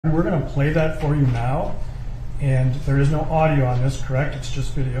We're going to play that for you now, and there is no audio on this, correct? It's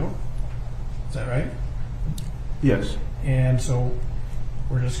just video. Is that right? Yes. And so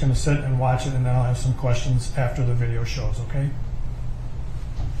we're just going to sit and watch it, and then I'll have some questions after the video shows, okay?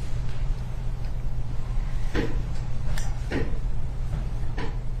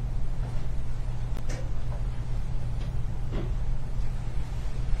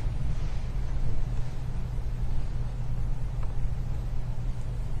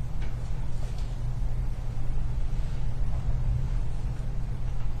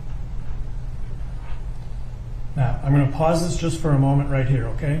 Now, I'm going to pause this just for a moment right here,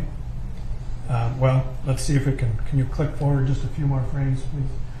 okay? Well, let's see if it can you click forward just a few more frames, please?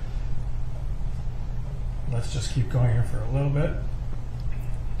 Let's just keep going here for a little bit.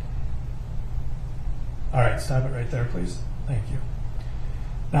 All right, stop it right there, please. Thank you.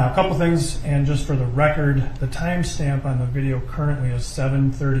 Now, a couple things, and just for the record, the timestamp on the video currently is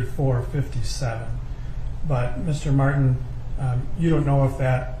 7:34:57. But, Mr. Martin, you don't know if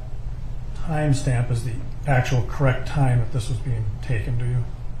that timestamp is the actual correct time that this was being taken, do you?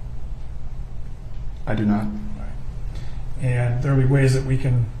 I do not. Right. And there will be ways that we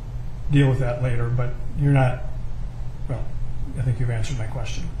can deal with that later, but you're not, well, I think you've answered my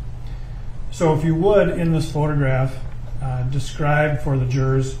question. So if you would, in this photograph, describe for the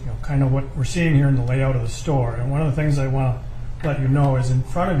jurors, kind of what we're seeing here in the layout of the store. And one of the things I want to let you know is in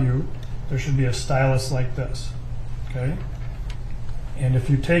front of you, there should be a stylus like this, okay? And if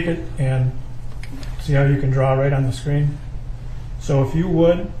you take it and see how you can draw right on the screen? So if you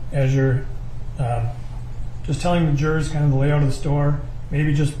would, as you're just telling the jurors kind of the layout of the store,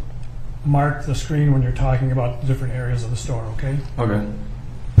 maybe just mark the screen when you're talking about the different areas of the store, okay? Okay.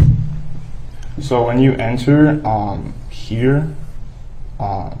 So when you enter here,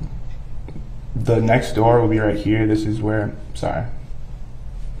 the next door will be right here. This is where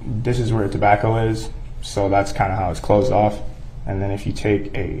tobacco is. So that's kind of how it's closed off. And then if you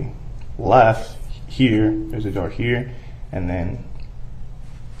take a left here, there's a door here, and then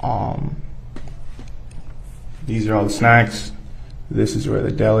these are all the snacks. This is where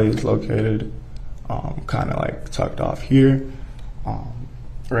the deli is located, kind of like tucked off here.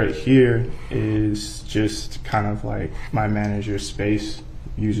 Right here is just kind of like my manager's space,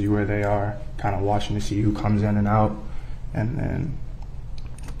 usually where they are, kind of watching to see who comes in and out. And then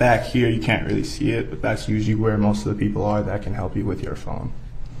back here, you can't really see it, but that's usually where most of the people are that can help you with your phone.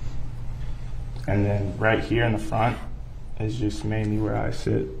 And then right here in the front is just mainly where I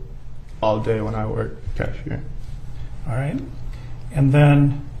sit all day when I work cashier. All right. And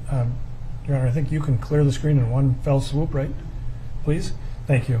then, Your Honor, I think you can clear the screen in one fell swoop, right? Please?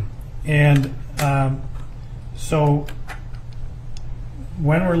 Thank you. And so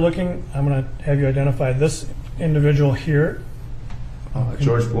when we're looking, I'm going to have you identify this individual here.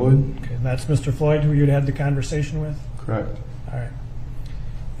 George Floyd. Okay, that's Mr. Floyd, who you'd had the conversation with? Correct. All right.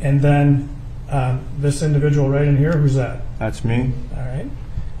 And then this individual right in here, who's that? That's me. All right.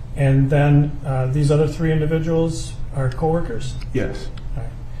 And then these other three individuals are coworkers? Yes. All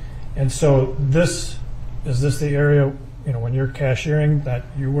right. And so is this the area, when you're cashiering that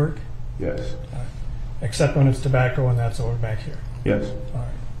you work? Yes. All right. Except when it's tobacco and that's over back here? Yes. All right.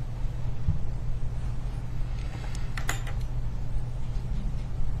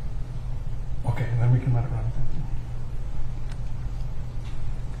 Okay, and then we can let it run. Thank you.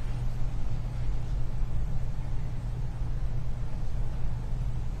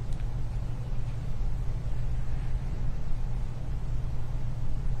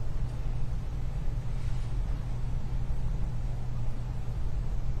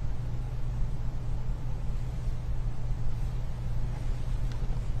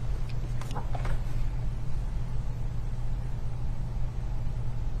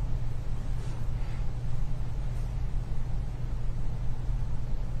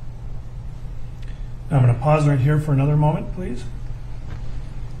 I'm going to pause right here for another moment, please.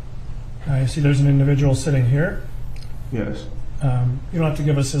 I see there's an individual sitting here. Yes. You don't have to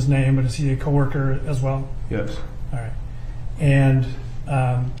give us his name, but is he a coworker as well? Yes. All right. And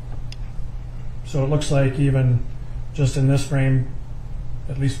so it looks like even just in this frame,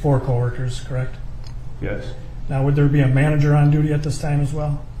 at least 4 coworkers, correct? Yes. Now, would there be a manager on duty at this time as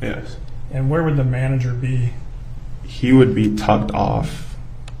well? Yes. And where would the manager be? He would be tucked off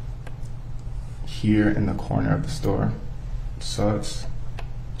here in the corner of the store. So it's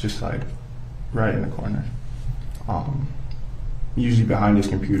just like right in the corner. Usually behind his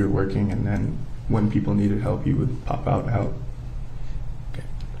computer working, and then when people needed help, he would pop out and help. Okay.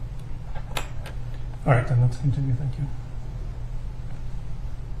 All right, then let's continue. Thank you.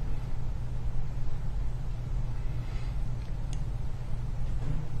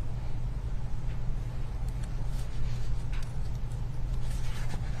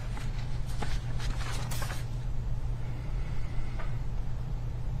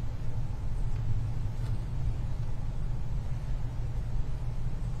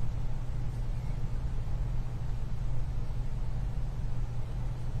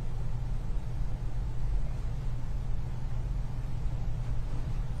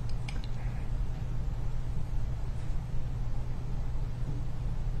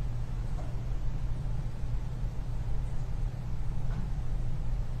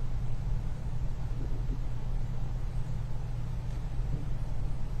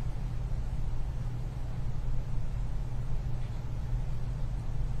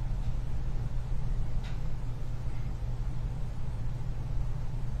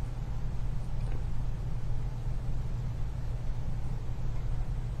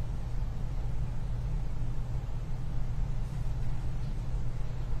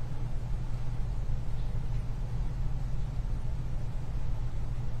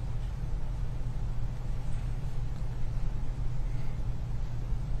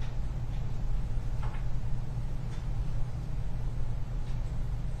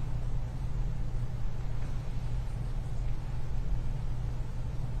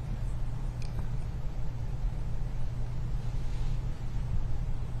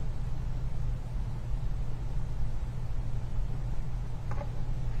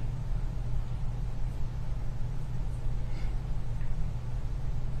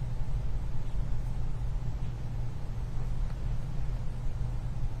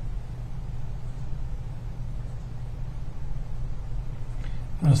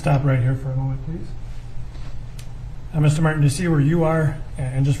 I'm going to stop right here for a moment, please. Mr. Martin, do you see where you are?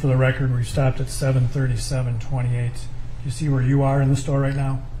 And just for the record, we stopped at 73728. Do you see where you are in the store right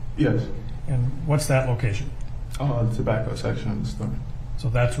now? Yes. And what's that location? The tobacco section of the store. So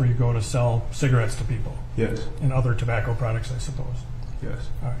that's where you go to sell cigarettes to people? Yes. And other tobacco products, I suppose? Yes.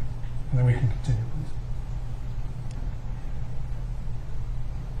 All right. And then we can continue, please.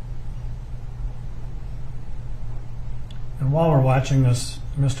 And while we're watching this,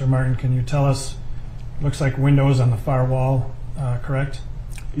 Mr. Martin, can you tell us, looks like windows on the far wall, correct?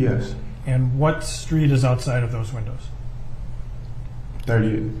 Yes. And what street is outside of those windows?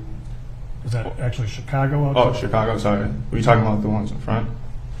 38. Is that actually Chicago Oh, outside? Chicago, sorry. Were you talking about the ones in front?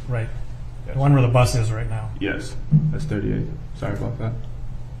 Right. Yes. The one where the bus is right now. Yes. That's 38. Sorry about that.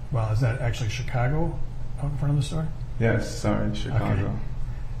 Well, is that actually Chicago out in front of the store? Yes, sorry, Chicago. Okay.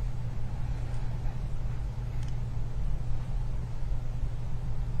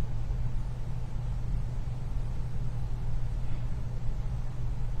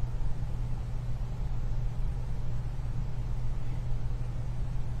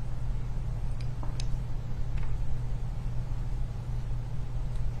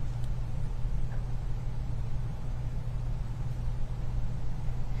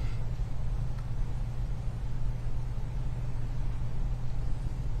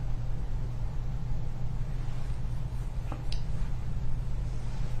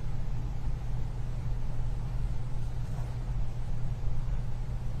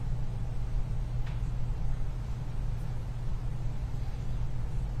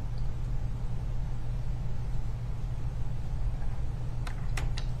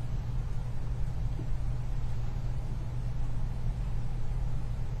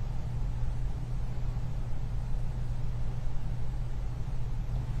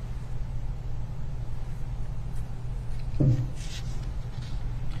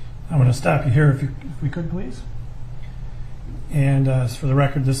 I'm going to stop you here if we could, please. And for the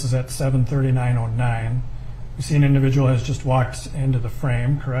record, this is at 7:39:09. We see an individual has just walked into the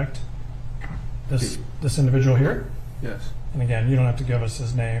frame, correct? This individual here? Yes. And again, you don't have to give us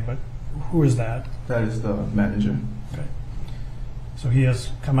his name, but who is that? That is the manager. Okay. So he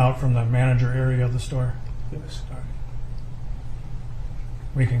has come out from the manager area of the store? Yes. All right.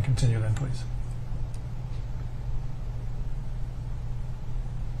 We can continue then, please.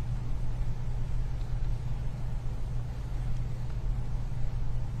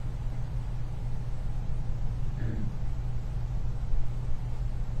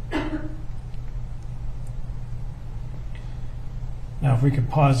 Now, if we could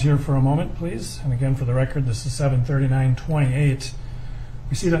pause here for a moment, please. And again, for the record, this is 7:39:28.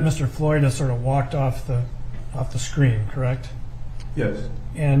 We see that Mr. Floyd has sort of walked off the screen, correct? Yes.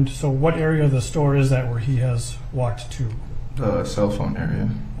 And so what area of the store is that where he has walked to? The cell phone area.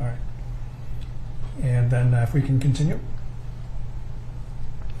 All right. And then if we can continue.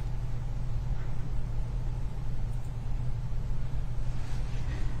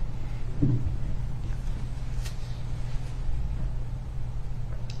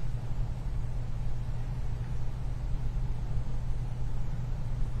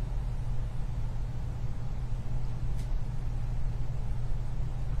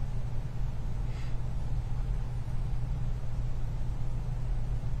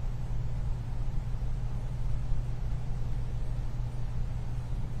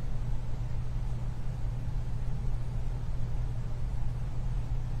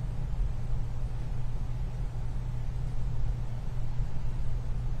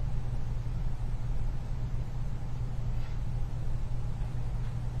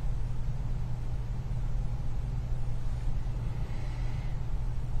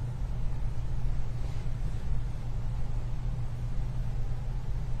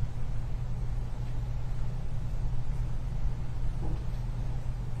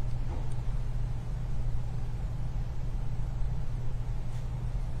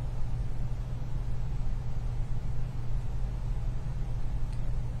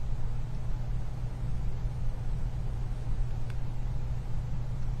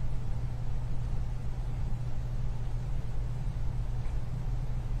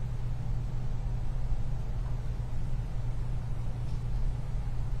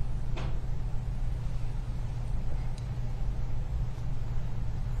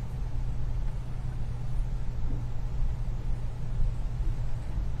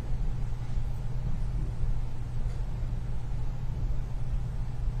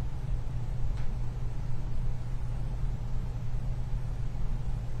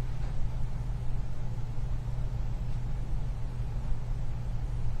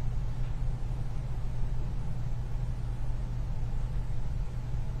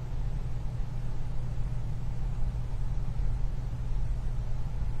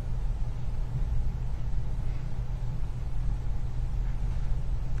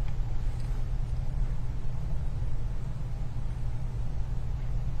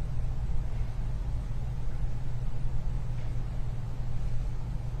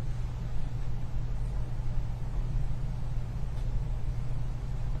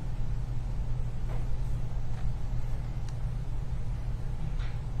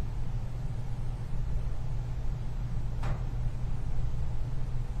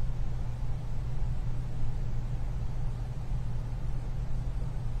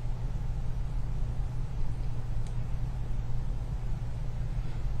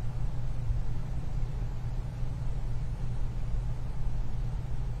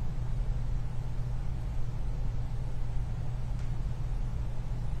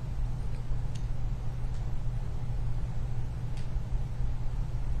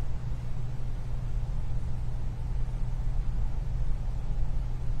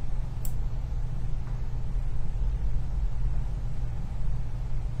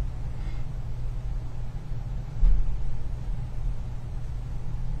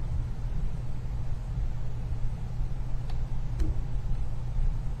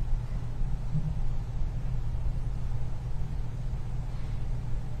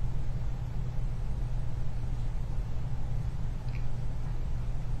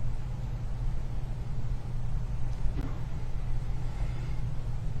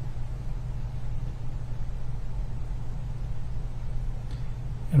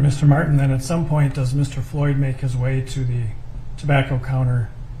 And Mr. Martin, then at some point, does Mr. Floyd make his way to the tobacco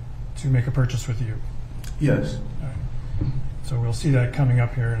counter to make a purchase with you? Yes. All right. So we'll see that coming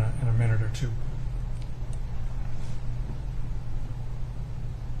up here in a minute or two.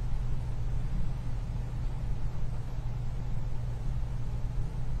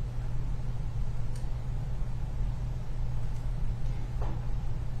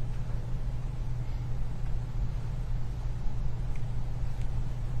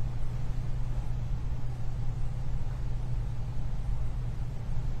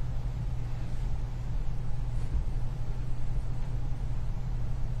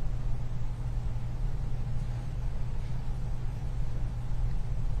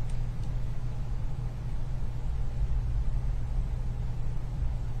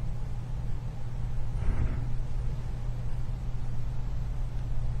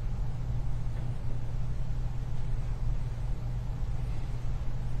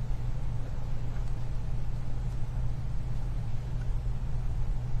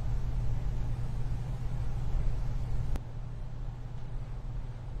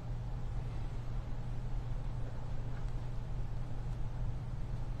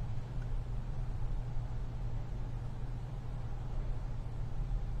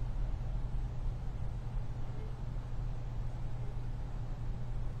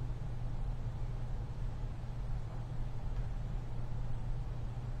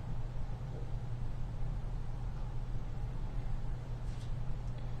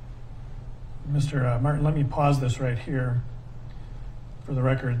 Mr. Martin, let me pause this right here. For the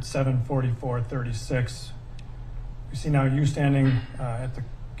record, 7:44:36. We see now you standing at the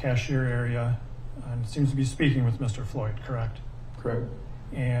cashier area and seems to be speaking with Mr. Floyd, correct? Correct.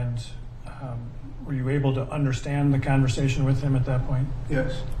 And were you able to understand the conversation with him at that point?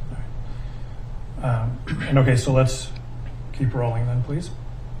 Yes. All right. And okay, so let's keep rolling then, please.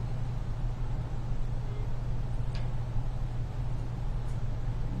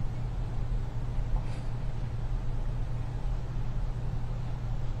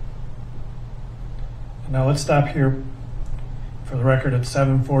 Now let's stop here for the record at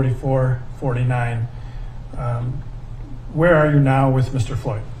 7:44:49. Where are you now with Mr.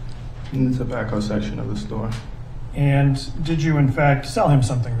 Floyd? In the tobacco section of the store. And did you in fact sell him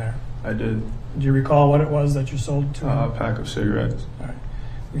something there? I did. Do you recall what it was that you sold to him? A pack of cigarettes. All right.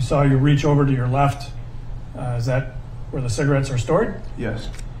 We saw you reach over to your left. Is that where the cigarettes are stored? Yes.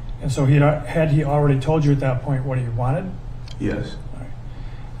 And so had he already told you at that point what he wanted? Yes.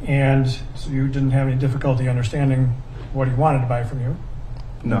 And so you didn't have any difficulty understanding what he wanted to buy from you?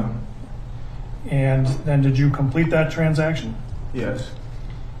 No. And then did you complete that transaction? Yes.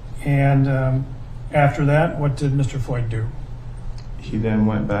 And after that, what did Mr. Floyd do? He then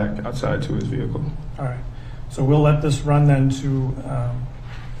went back outside to his vehicle. All right. So we'll let this run then to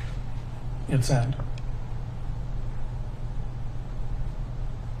its end.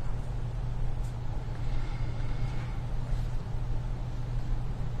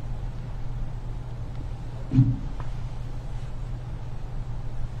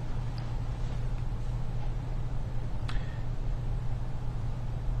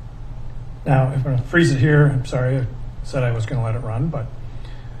 Now, if I'm going to freeze it here, I'm sorry, I said I was going to let it run, but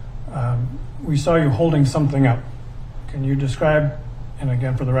we saw you holding something up. Can you describe, and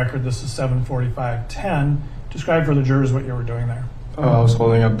again for the record, this is 7:45:10, describe for the jurors what you were doing there? I was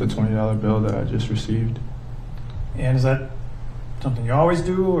holding up the $20 bill that I just received. And is that something you always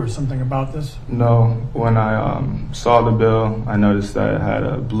do or something about this? No, when I saw the bill, I noticed that it had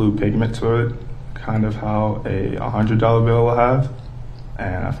a blue pigment to it, kind of how a $100 bill will have.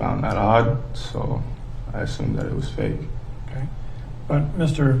 And I found that odd, so I assumed that it was fake. Okay. But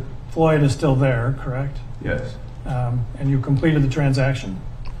Mr. Floyd is still there, correct? Yes. And you completed the transaction?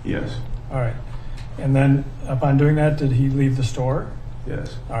 Yes. All right. And then upon doing that, did he leave the store?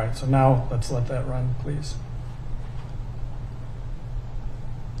 Yes. All right, so now let's let that run, please.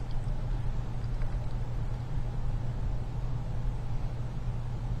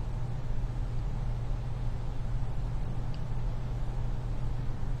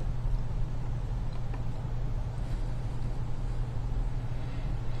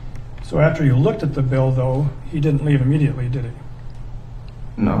 So after you looked at the bill, though, he didn't leave immediately, did he?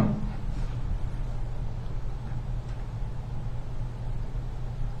 No.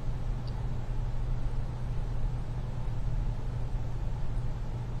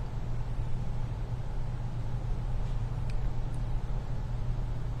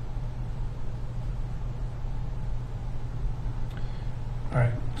 All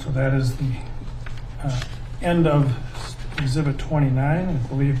right, so that is the end of Exhibit 29. I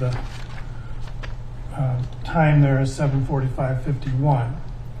believe the time there is 7:45:51.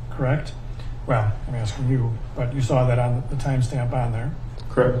 correct? Well, I'm asking you, but you saw that on the timestamp on there.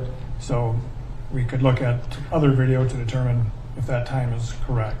 Correct. So we could look at other video to determine if that time is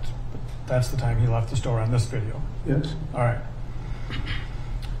correct. But that's the time he left the store on this video. Yes. All right.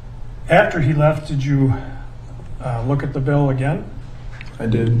 After he left, did you look at the bill again? I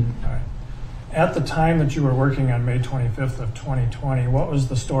did. All right. At the time that you were working on May 25th of 2020, what was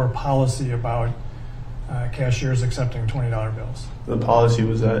the store policy about cashiers accepting $20 bills? The policy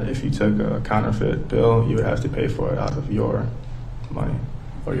was that if you took a counterfeit bill, you would have to pay for it out of your money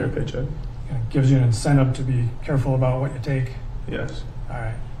or your paycheck. It gives you an incentive to be careful about what you take. Yes. All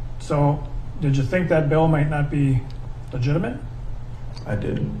right. So did you think that bill might not be legitimate? I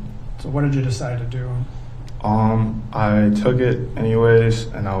did. So what did you decide to do? I took it anyways,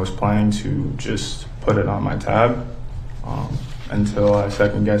 and I was planning to just put it on my tab until I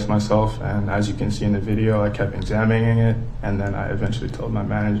second guessed myself. And as you can see in the video, I kept examining it, and then I eventually told my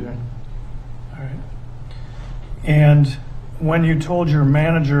manager. All right. And when you told your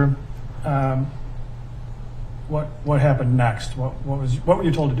manager, what happened next? What were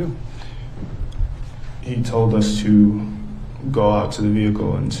you told to do? He told us to go out to the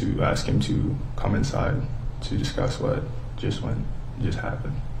vehicle and to ask him to come inside to discuss what just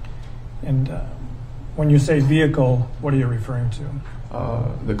happened. And when you say vehicle, what are you referring to?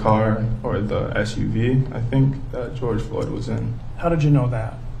 The car or the SUV, I think, that George Floyd was in. How did you know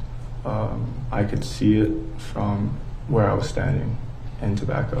that? I could see it from where I was standing in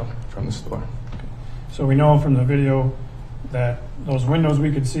Tobacco from the store. So we know from the video that those windows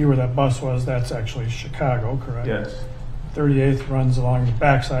we could see where that bus was, that's actually Chicago, correct? Yes. 38th runs along the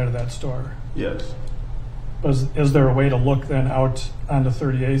back side of that store. Yes. Is there a way to look then out onto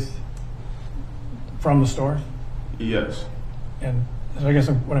 38th from the store? Yes. And I guess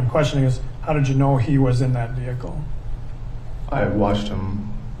what I'm questioning is, how did you know he was in that vehicle? I watched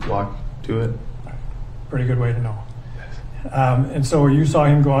him walk to it. Pretty good way to know. Yes. And so you saw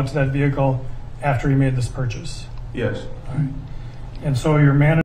him go out to that vehicle after he made this purchase? Yes. All right. And so your manager